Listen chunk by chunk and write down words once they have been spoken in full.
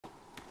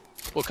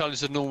What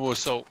colour's a normal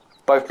assault?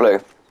 Both blue.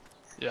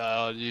 Yeah,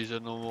 I'll use a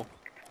normal.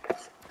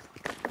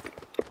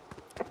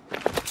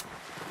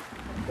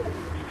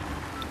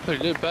 Hey,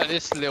 look about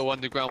this little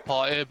underground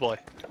part here, boy.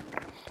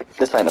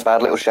 This ain't a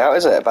bad little shout,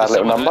 is it? A bad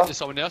little number? There's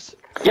someone else.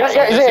 Yeah,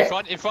 yeah, is it?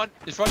 In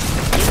front.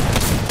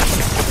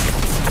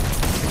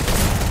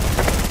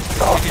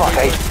 Oh, fuck,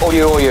 hey. All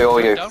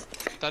you.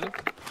 Down him.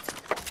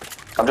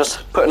 I'm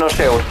just putting on a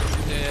shield.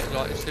 Yeah,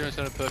 like, his teammate's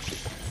gonna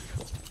push.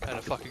 And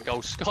a fucking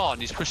gold scar,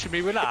 and he's pushing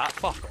me with that.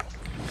 Fuck.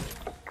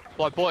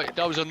 Boy,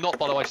 that was a knot,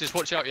 by the way, so just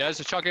watch out, yeah? There's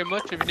a chug in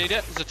much, if you need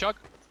it. There's a chug.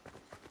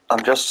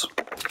 I'm just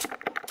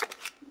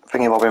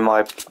thinking about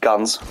my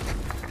guns.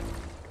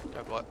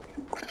 Yeah, right.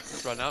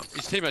 Let's run out.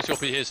 His teammate's got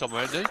to be here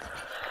somewhere, isn't he?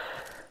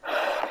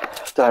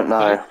 Don't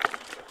know.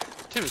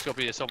 Teammate's got to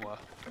be here somewhere.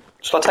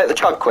 Shall I take the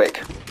chug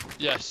quick?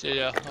 Yes,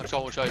 yeah. I'll try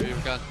and watch over you if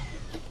we can.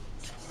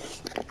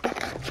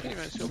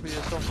 Teammate's got to be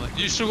here somewhere.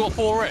 You still got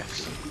 4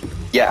 Fs?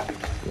 Yeah.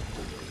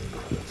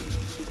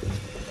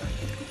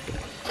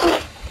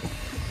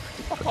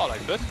 Fuck are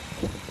they, bud?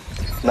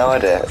 No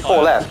idea.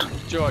 4 left.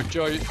 Joe,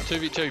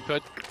 2v2,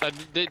 bud. And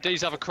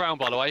these have a crown,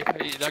 by the way.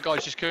 That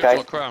guy's just curious Okay.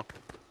 got a crown.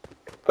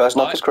 First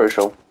knock is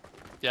crucial.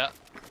 Yeah.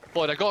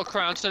 Boy, they got a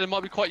crown, so they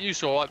might be quite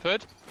useful, alright,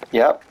 Pud?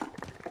 Yep.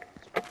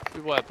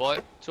 Beware, boy.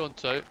 2 on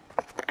 2.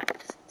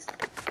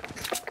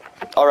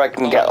 I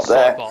reckon get up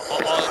there.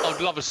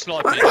 I'd love a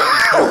sniper, you don't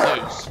need 2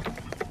 on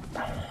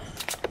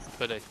 2s.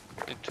 Buddy,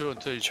 in 2 on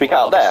 2s. Should we get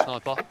up there?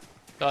 Sniper.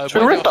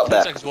 Should we rift up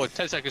there? 10 seconds, boy.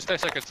 10 seconds.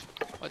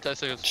 Wait, 10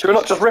 seconds. Should we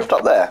not just rift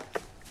up there?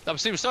 I'm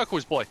seeing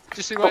circles, boy.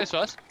 Just see where it is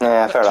first.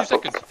 Yeah, fair 2 enough.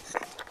 seconds.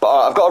 But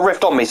I've got a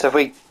rift on me, so if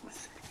we...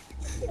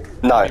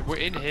 No. We're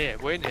in here.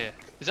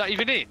 Is that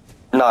even in?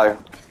 No.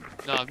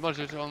 No, it might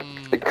as well,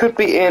 It could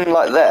be in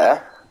like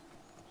there.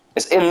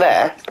 It's in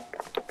there.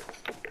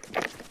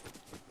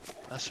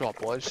 That's right,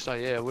 boy. Just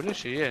say, yeah, we're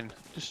literally in.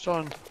 Just try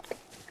and...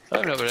 I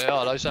don't know where they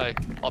are, like I say.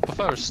 I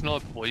prefer a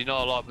sniper, boy. You know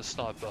I like the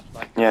sniper,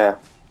 mate. Yeah.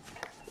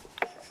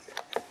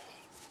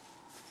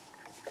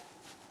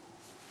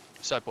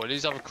 So, boy,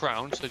 these have a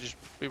crown, so just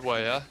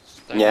beware, yeah?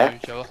 Stay Yeah. near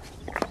each other.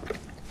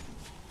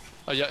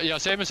 Oh, yeah, I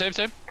see him.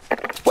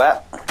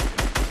 Where?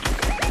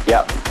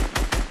 Yep.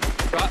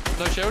 Right,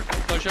 no shield.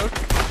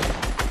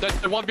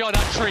 The one behind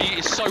that tree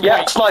is so Yeah,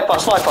 weak. sniper.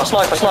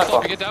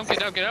 Get down.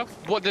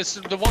 What?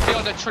 The one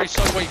behind that tree is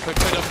so weak. We're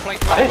putting a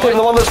flank. I hit him,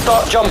 the one that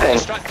started jumping.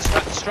 Distract.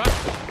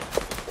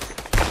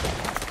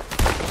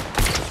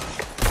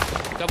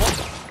 That one.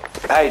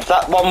 Hey,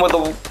 that one with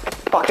the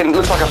fucking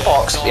looks like a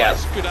fox. Nice, Yeah.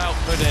 good out,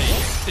 buddy.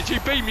 Did you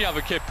beat me,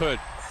 other kid, Pud?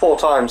 4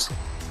 times.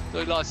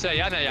 Like I say,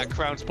 and they had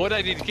crowns, boy.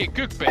 They need to get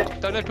good bit,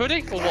 don't they,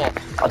 Puddy? Or what?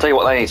 I'll tell you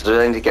what they need to do.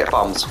 They need to get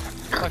thumbs.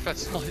 Oh,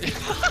 that's not it.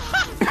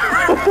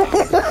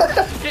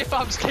 Get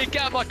thumbs, kid.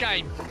 Get out of my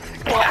game.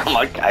 Get out of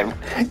my game.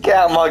 Get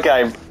out of my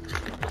game.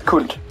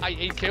 Couldn't.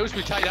 18 kills.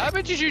 We take that. How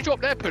many did you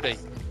drop there, Puddy?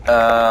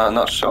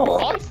 Not sure.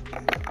 5?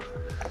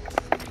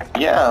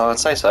 Yeah, I'd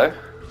say so.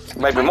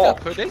 Maybe Take more.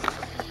 that, Puddy.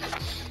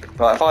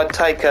 Right, if I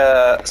take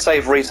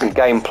save recent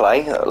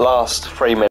gameplay, last 3 minutes.